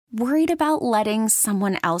Worried about letting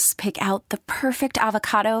someone else pick out the perfect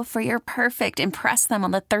avocado for your perfect impress them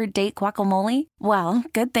on the third date guacamole? Well,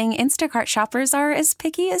 good thing Instacart shoppers are as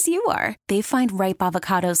picky as you are. They find ripe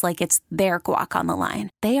avocados like it's their guac on the line.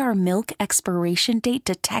 They are milk expiration date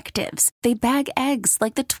detectives. They bag eggs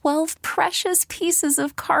like the 12 precious pieces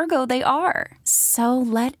of cargo they are. So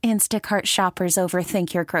let Instacart shoppers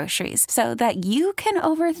overthink your groceries so that you can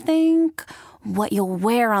overthink what you'll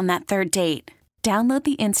wear on that third date. Download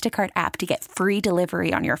the Instacart app to get free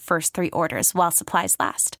delivery on your first 3 orders while supplies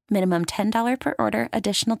last. Minimum $10 per order.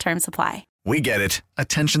 Additional terms apply. We get it.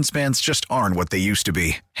 Attention spans just aren't what they used to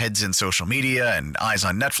be. Heads in social media and eyes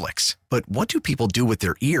on Netflix. But what do people do with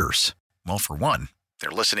their ears? Well, for one, they're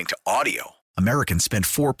listening to audio. Americans spend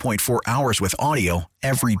 4.4 hours with audio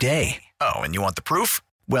every day. Oh, and you want the proof?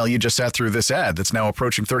 Well, you just sat through this ad that's now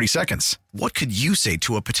approaching 30 seconds. What could you say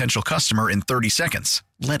to a potential customer in 30 seconds?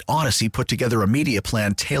 Let Odyssey put together a media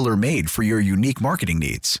plan tailor-made for your unique marketing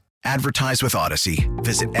needs. Advertise with Odyssey.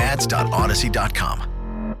 Visit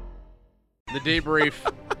ads.odyssey.com. The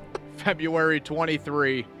debrief, February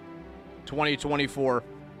 23, 2024.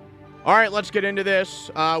 All right, let's get into this.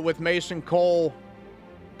 With Mason Cole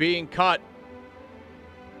being cut,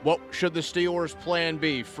 what should the Steelers' plan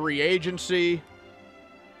be? Free agency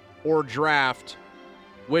or draft?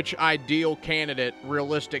 Which ideal candidate,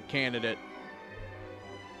 realistic candidate,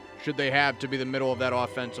 should they have to be the middle of that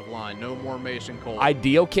offensive line? No more Mason Cole.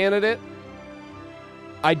 Ideal candidate?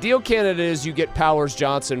 Ideal candidate is you get Powers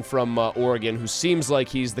Johnson from Oregon, who seems like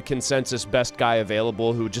he's the consensus best guy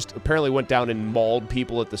available, who just apparently went down and mauled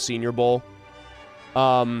people at the Senior Bowl.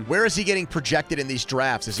 Where is he getting projected in these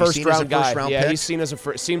drafts? Is first he seen round as a guy. first round yeah, pick? He's seen as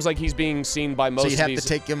a seems like he's being seen by most so you'd of have these. to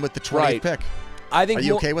take him with the 20th right. pick. I think Are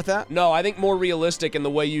you okay with that? No, I think more realistic in the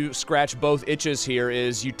way you scratch both itches here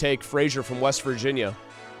is you take Frazier from West Virginia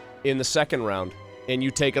in the second round, and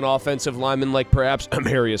you take an offensive lineman like perhaps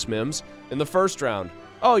Amarius Mims in the first round.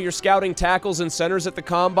 Oh, you're scouting tackles and centers at the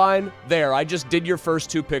Combine? There, I just did your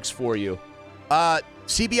first 2 picks for you.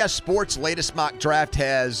 CBS Sports' latest mock draft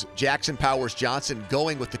has Jackson Powers Johnson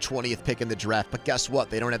going with the 20th pick in the draft, but guess what?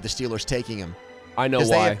 They don't have the Steelers taking him. I know why.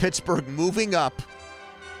 Because they have Pittsburgh moving up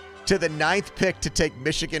to the 9th pick to take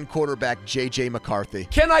Michigan quarterback J.J. McCarthy.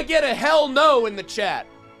 Can I get a hell no in the chat?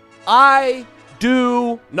 I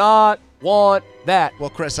do not want that.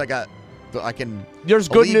 Well, Chris, I can. There's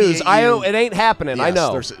good news. It ain't happening. Yes, I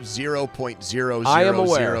know. There's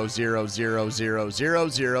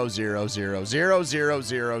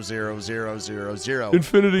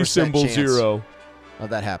 0.0000000000000000000000000000000000000000000000000000000000000000000000000000000000000000000000000000000000000000000000000000000000000000000000000000000000000000000000000000000000000000000000000000000000000000000000000000000000000000000000000000000000000000000000000000000000000000000000000000000000000000000000000000000000000000000000000000000000000000000000000000000000000000000000000000000000000000000000000000000000000000000000000000000000000000000000000000000000000000Infinity symbol 0 of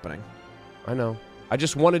that happening. I know. I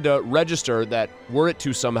just wanted to register that were it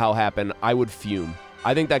to somehow happen, I would fume.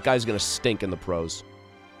 I think that guy's going to stink in the pros.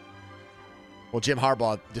 Well, Jim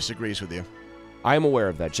Harbaugh disagrees with you. I am aware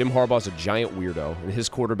of that. Jim Harbaugh's a giant weirdo, and his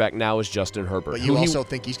quarterback now is Justin Herbert. But you also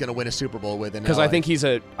think he's going to win a Super Bowl with him? Because I think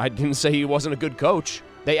I didn't say he wasn't a good coach.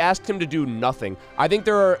 They asked him to do nothing. I think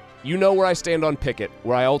there are, where I stand on Pickett,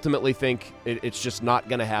 where I ultimately think it's just not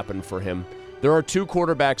going to happen for him. There are 2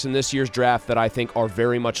 quarterbacks in this year's draft that I think are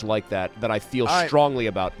very much like that I feel strongly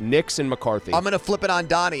about, Nix and McCarthy. I'm going to flip it on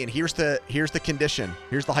Donnie, and here's the condition.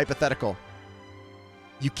 Here's the hypothetical.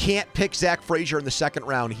 You can't pick Zach Frazier in the second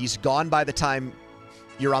round. He's gone by the time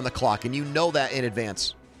you're on the clock, and you know that in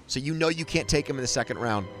advance. So you know you can't take him in the second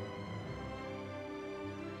round.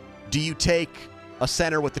 Do you take a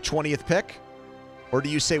center with the 20th pick, or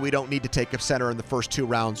do you say we don't need to take a center in the first 2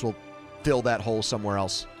 rounds? We'll fill that hole somewhere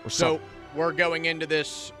else? We're going into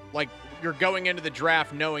this, like, you're going into the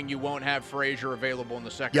draft knowing you won't have Frazier available in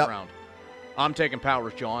the second round. I'm taking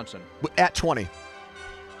Powers Johnson. At 20?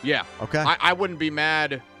 Yeah. Okay. I wouldn't be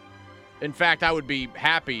mad. In fact, I would be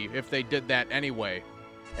happy if they did that anyway.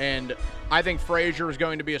 And I think Frazier is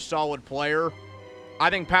going to be a solid player. I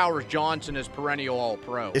think Powers Johnson is perennial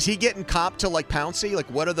All-Pro. Is he getting comped to, like, Pouncey? Like,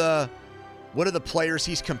 what are the players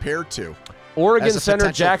he's compared to? Oregon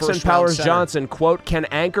center Jackson Powers Johnson, quote, can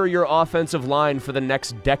anchor your offensive line for the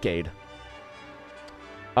next decade.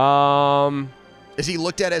 Is he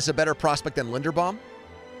looked at as a better prospect than Linderbaum?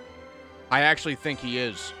 I actually think he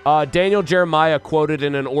is. Daniel Jeremiah quoted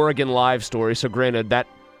in an Oregon Live story, so granted, that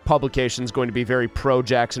publication is going to be very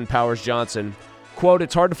pro-Jackson Powers Johnson. Quote,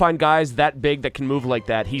 it's hard to find guys that big that can move like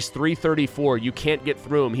that. He's 334. You can't get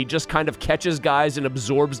through him. He just kind of catches guys and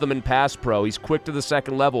absorbs them in pass pro. He's quick to the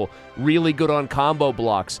second level. Really good on combo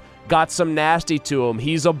blocks. Got some nasty to him.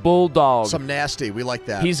 He's a bulldog. Some nasty. We like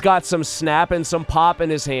that. He's got some snap and some pop in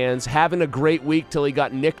his hands. Having a great week till he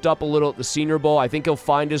got nicked up a little at the Senior Bowl. I think he'll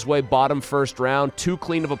find his way bottom first round. Too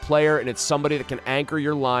clean of a player, and it's somebody that can anchor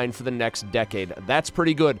your line for the next decade. That's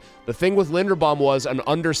pretty good. The thing with Linderbaum was an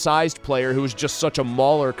undersized player who was just such a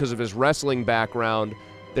mauler because of his wrestling background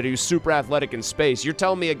that he was super athletic in space. You're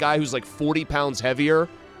telling me a guy who's like 40 pounds heavier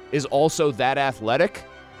is also that athletic?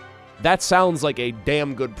 That sounds like a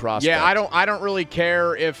damn good prospect. Yeah, I don't really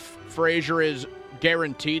care if Frazier is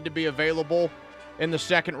guaranteed to be available in the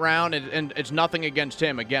second round, and it's nothing against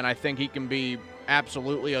him. Again, I think he can be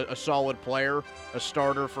absolutely a solid player, a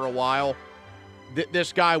starter for a while.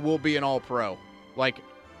 This guy will be an all-pro. Like,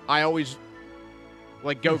 I always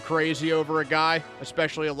go crazy over a guy,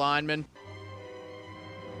 especially a lineman.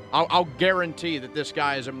 I'll guarantee that this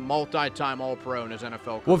guy is a multi-time All-Pro in his NFL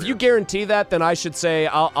career. Well, if you guarantee that, then I should say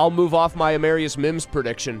I'll move off my Amarius Mims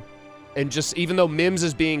prediction. And just, even though Mims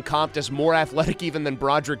is being comped as more athletic even than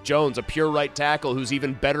Broderick Jones, a pure right tackle who's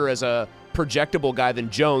even better as a projectable guy than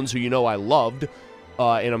Jones, who you know I loved,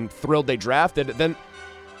 and I'm thrilled they drafted, then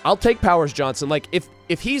I'll take Powers Johnson. Like,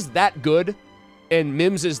 if he's that good and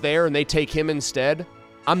Mims is there and they take him instead,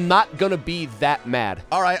 I'm not going to be that mad.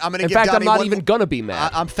 All right, I'm going to give Donnie. In fact, I'm not one even going to be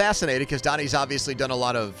mad. I'm fascinated because Donnie's obviously done a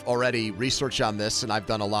lot of already research on this, and I've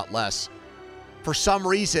done a lot less. For some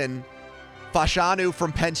reason, Fashanu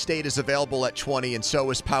from Penn State is available at 20, and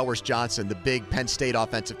so is Powers Johnson, the big Penn State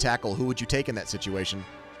offensive tackle. Who would you take in that situation?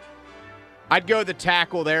 I'd go the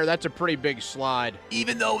tackle there. That's a pretty big slide.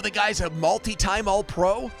 Even though the guy's a multi-time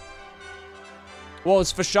All-Pro? Well,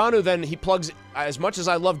 it's Fashanu, then he plugs, as much as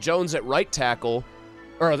I love Jones at right tackle,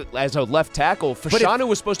 or as a left tackle, Fashanu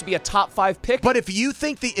was supposed to be a top 5 pick. But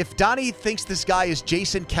if Donnie thinks this guy is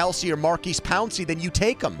Jason Kelsey or Marquise Pouncey, then you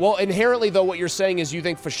take him. Well, inherently, though, what you're saying is you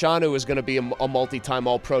think Fashanu is going to be a multi-time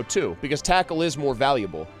All-Pro, too, because tackle is more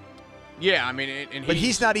valuable. Yeah, I mean, but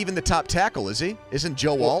he's not even the top tackle, is he? Isn't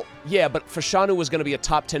Joe Alt? Yeah, but Fashanu was going to be a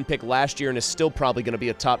top 10 pick last year and is still probably going to be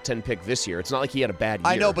a top 10 pick this year. It's not like he had a bad year.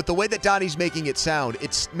 I know, but the way that Donnie's making it sound,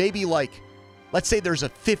 it's maybe like, let's say there's a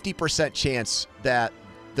 50% chance that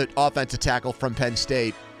the offensive tackle from Penn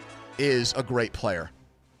State is a great player.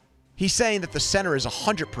 He's saying that the center is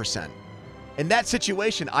 100%. In that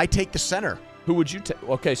situation, I take the center. Who would you take?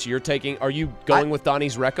 Okay, so are you going with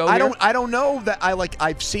Donnie's reco here? I don't know that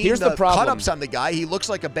I've seen the cut-ups on the guy. He looks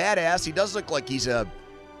like a badass. He does look like he's a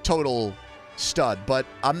total stud, but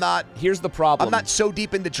I'm not. Here's the problem. I'm not so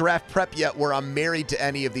deep into draft prep yet where I'm married to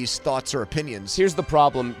any of these thoughts or opinions. Here's the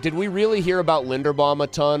problem. Did we really hear about Linderbaum a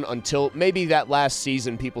ton until maybe that last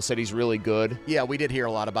season people said he's really good? Yeah, we did hear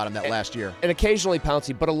a lot about him last year. And occasionally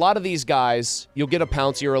Pouncey, but a lot of these guys, you'll get a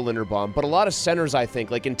Pouncey or a Linderbaum, but a lot of centers, I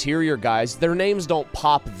think, like interior guys, their names don't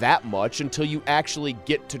pop that much until you actually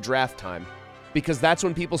get to draft time, because that's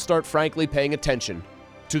when people start, frankly, paying attention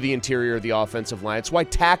to the interior of the offensive line. It's why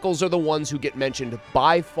tackles are the ones who get mentioned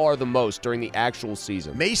by far the most during the actual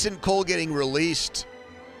season. Mason Cole getting released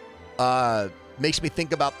makes me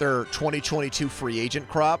think about their 2022 free agent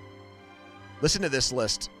crop. Listen to this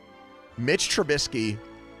list. Mitch Trubisky,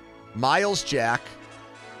 Miles Jack,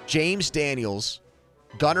 James Daniels,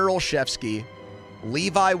 Gunnar Olszewski,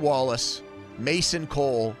 Levi Wallace, Mason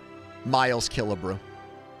Cole, Miles Killebrew.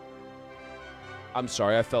 I'm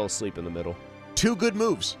sorry, I fell asleep in the middle. 2 good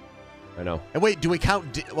moves. I know. And wait, do we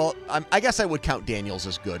count? I guess I would count Daniels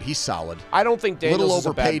as good. He's solid. I don't think Daniels little is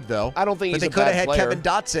overpaid, though. I don't think he's a bad player. But they could have had player. Kevin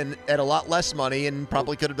Dotson at a lot less money and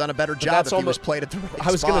probably could have done a better job if he was played at the right spot.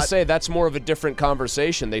 I was going to say, that's more of a different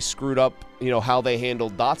conversation. They screwed up, how they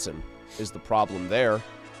handled Dotson is the problem there.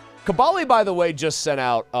 Kabali, by the way, just sent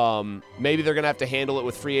out, maybe they're going to have to handle it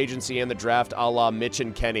with free agency and the draft a la Mitch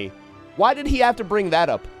and Kenny. Why did he have to bring that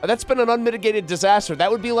up? That's been an unmitigated disaster.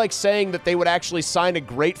 That would be like saying that they would actually sign a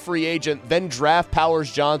great free agent, then draft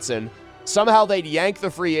Powers Johnson. Somehow they'd yank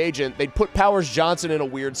the free agent, they'd put Powers Johnson in a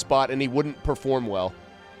weird spot, and he wouldn't perform well.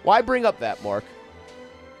 Why bring up that, Mark?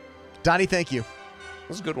 Donnie, thank you. That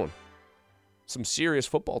was a good one. Some serious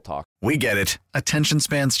football talk. We get it. Attention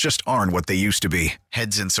spans just aren't what they used to be.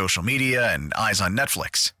 Heads in social media and eyes on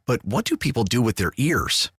Netflix. But what do people do with their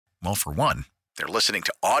ears? Well, for one, they're listening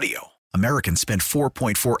to audio. Americans spend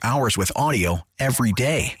 4.4 hours with audio every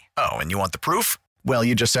day. Oh, and you want the proof? Well,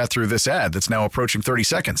 you just sat through this ad that's now approaching 30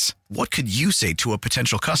 seconds. What could you say to a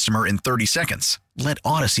potential customer in 30 seconds? Let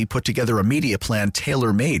Odyssey put together a media plan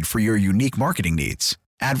tailor-made for your unique marketing needs.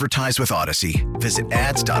 Advertise with Odyssey. Visit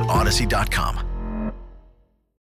ads.odyssey.com.